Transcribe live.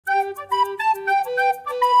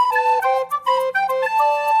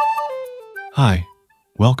Hi,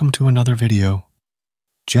 welcome to another video.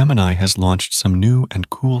 Gemini has launched some new and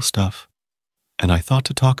cool stuff, and I thought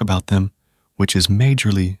to talk about them, which is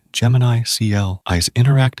majorly Gemini CLI's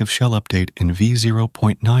interactive shell update in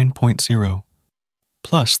v0.9.0,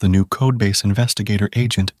 plus the new Codebase Investigator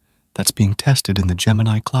agent that's being tested in the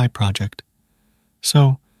Gemini CLI project.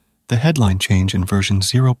 So, the headline change in version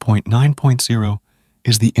 0.9.0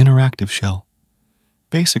 is the interactive shell.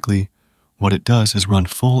 Basically, what it does is run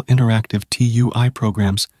full interactive TUI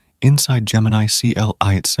programs inside Gemini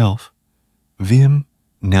CLI itself, vim,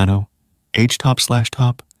 nano,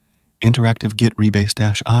 htop/top, interactive git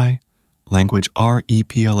rebase-i, language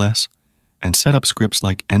REPLs, and setup scripts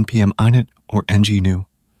like npm init or ngnew,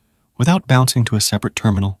 without bouncing to a separate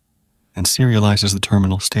terminal, and serializes the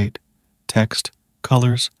terminal state, text,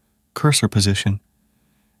 colors, cursor position,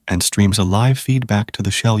 and streams a live feedback to the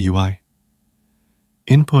shell UI.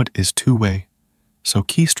 Input is two-way, so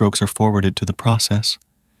keystrokes are forwarded to the process,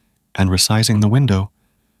 and resizing the window,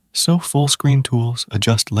 so full-screen tools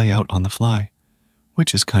adjust layout on the fly,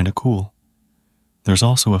 which is kinda cool. There's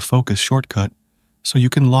also a focus shortcut, so you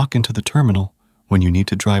can lock into the terminal when you need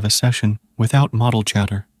to drive a session without model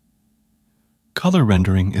chatter. Color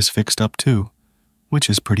rendering is fixed up too, which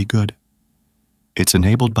is pretty good. It's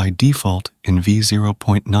enabled by default in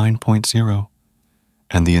v0.9.0,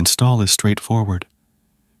 and the install is straightforward.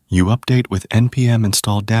 You update with npm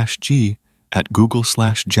install-g at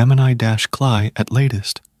google/gemini-cli at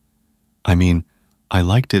latest. I mean, I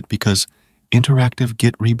liked it because interactive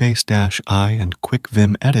git rebase-i and quick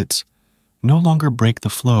vim edits no longer break the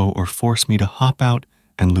flow or force me to hop out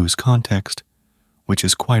and lose context, which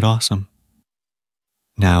is quite awesome.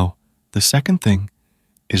 Now, the second thing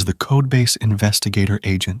is the Codebase Investigator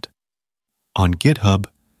agent. On GitHub,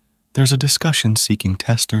 there's a discussion seeking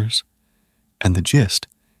testers, and the gist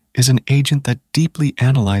is an agent that deeply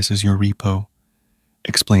analyzes your repo,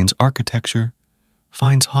 explains architecture,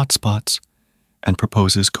 finds hotspots, and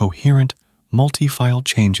proposes coherent, multi-file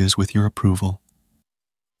changes with your approval.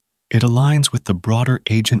 It aligns with the broader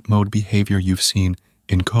agent mode behavior you've seen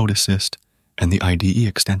in Code Assist and the IDE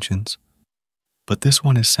extensions, but this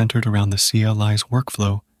one is centered around the CLI's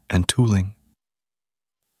workflow and tooling.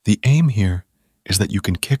 The aim here is that you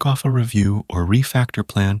can kick off a review or refactor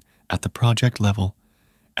plan at the project level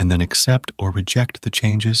and then accept or reject the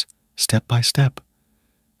changes step by step.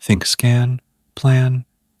 Think scan, plan,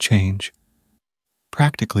 change.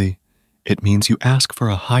 Practically, it means you ask for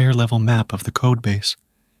a higher level map of the codebase,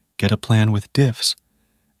 get a plan with diffs,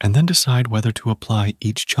 and then decide whether to apply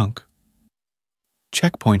each chunk.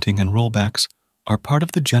 Checkpointing and rollbacks are part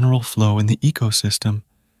of the general flow in the ecosystem,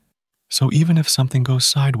 so even if something goes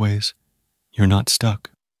sideways, you're not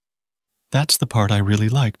stuck. That's the part I really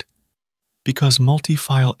liked, because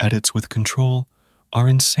multi-file edits with control are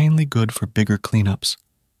insanely good for bigger cleanups,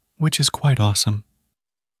 which is quite awesome.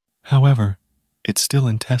 However, it's still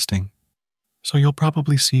in testing, so you'll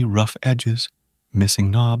probably see rough edges, missing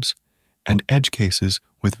knobs, and edge cases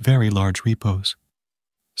with very large repos.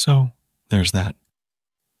 So, there's that.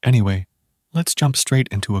 Anyway, let's jump straight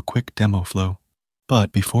into a quick demo flow.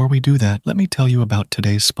 But before we do that, let me tell you about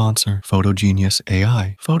today's sponsor, PhotoGenius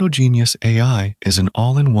AI. PhotoGenius AI is an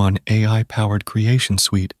all-in-one AI-powered creation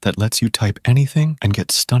suite that lets you type anything and get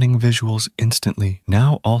stunning visuals instantly.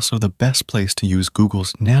 Now also the best place to use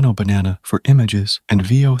Google's Nano Banana for images and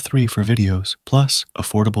VO3 for videos, plus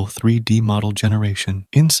affordable 3D model generation.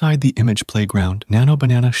 Inside the image playground, Nano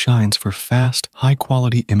Banana shines for fast,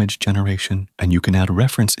 high-quality image generation, and you can add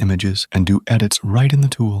reference images and do edits right in the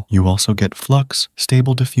tool. You also get Flux,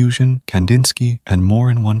 Stable Diffusion, Kandinsky, and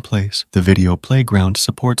more in one place. The video playground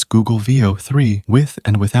supports Google VO3 with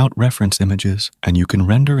and without reference images, and you can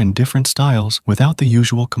render in different styles without the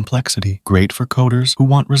usual complexity. Great for coders who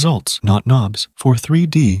want results, not knobs. For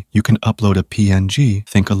 3D, you can upload a PNG,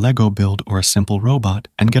 think a Lego build or a simple robot,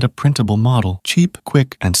 and get a printable model. Cheap,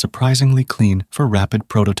 quick, and surprisingly clean for rapid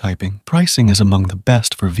prototyping. Pricing is among the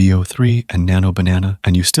best for VO3 and Nano Banana,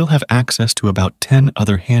 and you still have access to about 10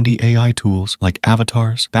 other handy AI tools like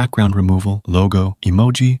avatars, background removal, logo,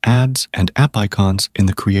 emoji, ads, and app icons in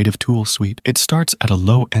the Creative Tools suite. It starts at a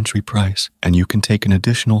low entry price, and you can take an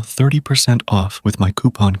additional 30% off with my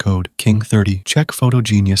coupon code KING30. Check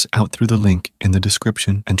PhotoGenius out through the link in the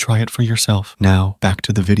description and try it for yourself. Now, back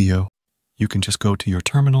to the video. You can just go to your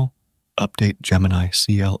terminal, update Gemini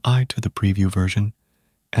CLI to the preview version,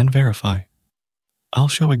 and verify. I'll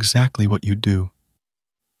show exactly what you do.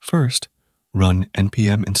 First, run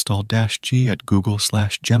npm install-g at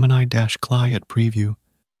google/gemini-cli at preview,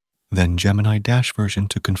 then Gemini-version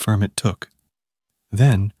to confirm it took.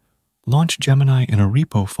 Then, launch Gemini in a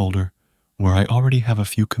repo folder where I already have a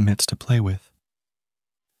few commits to play with.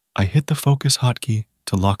 I hit the focus hotkey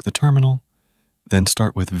to lock the terminal, then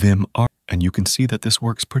start with vim R, and you can see that this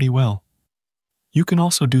works pretty well. You can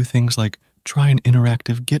also do things like try an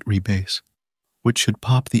interactive git rebase, which should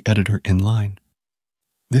pop the editor in line.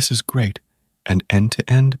 This is great, and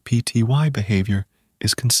end-to-end PTY behavior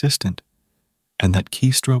is consistent, and that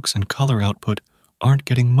keystrokes and color output aren't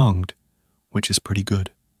getting munged, which is pretty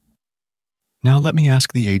good. Now let me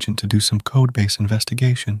ask the agent to do some codebase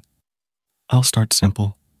investigation. I'll start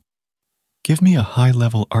simple. Give me a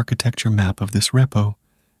high-level architecture map of this repo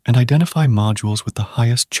and identify modules with the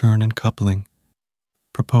highest churn and coupling.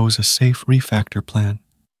 Propose a safe refactor plan.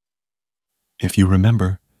 If you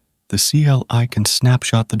remember, the CLI can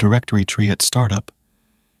snapshot the directory tree at startup,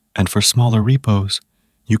 and for smaller repos,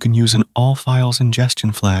 you can use an all-files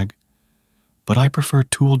ingestion flag, but I prefer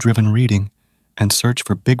tool-driven reading and search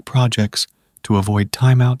for big projects to avoid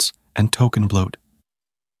timeouts and token bloat.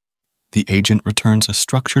 The agent returns a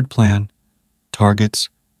structured plan, targets,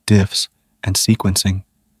 diffs, and sequencing.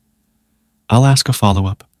 I'll ask a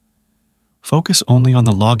follow-up. Focus only on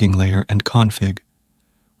the logging layer and config.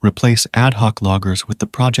 Replace ad hoc loggers with the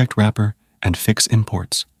project wrapper and fix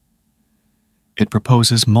imports. It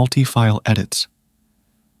proposes multi-file edits.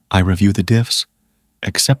 I review the diffs,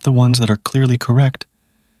 accept the ones that are clearly correct,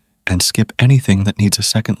 and skip anything that needs a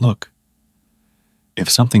second look. If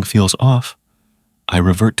something feels off, I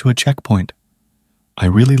revert to a checkpoint. I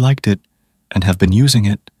really liked it and have been using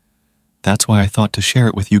it. That's why I thought to share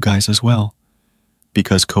it with you guys as well,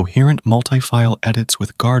 because coherent multi-file edits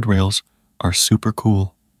with guardrails are super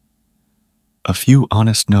cool. A few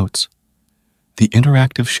honest notes. The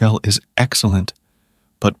interactive shell is excellent,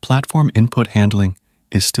 but platform input handling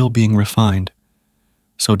is still being refined.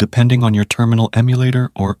 So depending on your terminal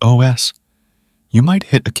emulator or OS, you might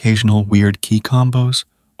hit occasional weird key combos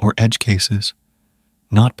or edge cases.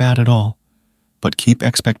 Not bad at all, but keep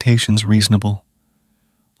expectations reasonable.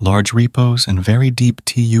 Large repos and very deep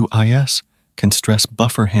TUIs can stress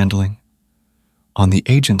buffer handling. On the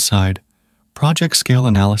agent side, project scale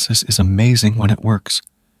analysis is amazing when it works,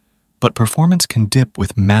 but performance can dip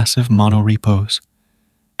with massive monorepos,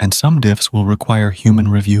 and some diffs will require human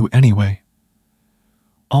review anyway.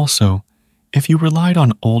 Also, if you relied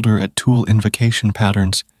on older tool invocation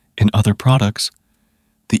patterns in other products,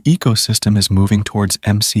 the ecosystem is moving towards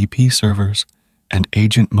MCP servers and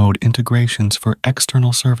agent mode integrations for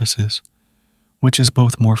external services, which is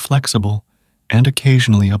both more flexible and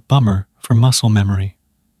occasionally a bummer for muscle memory.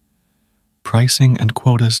 Pricing and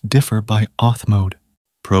quotas differ by auth mode.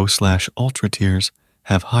 Pro/Ultra tiers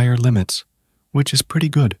have higher limits, which is pretty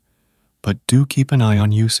good, but do keep an eye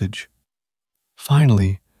on usage.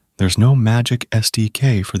 Finally, there's no magic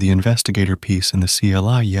SDK for the investigator piece in the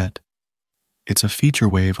CLI yet. It's a feature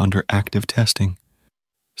wave under active testing,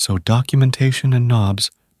 so documentation and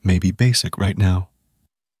knobs may be basic right now.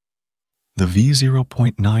 The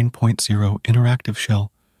v0.9.0 interactive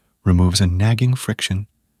shell removes a nagging friction,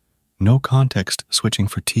 no context switching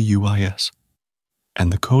for TUIs,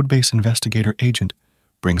 and the Codebase Investigator agent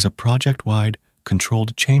brings a project-wide,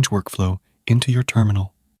 controlled change workflow into your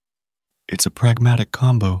terminal. It's a pragmatic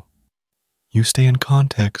combo. You stay in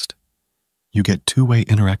context, you get two-way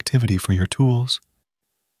interactivity for your tools,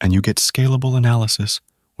 and you get scalable analysis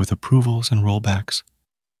with approvals and rollbacks.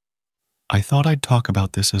 I thought I'd talk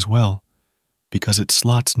about this as well, because it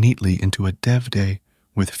slots neatly into a dev day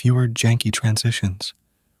with fewer janky transitions,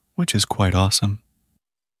 which is quite awesome.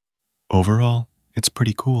 Overall, it's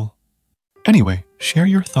pretty cool. Anyway, share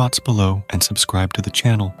your thoughts below and subscribe to the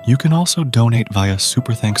channel. You can also donate via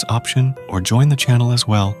Super Thanks option or join the channel as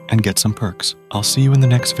well and get some perks. I'll see you in the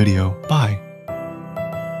next video. Bye.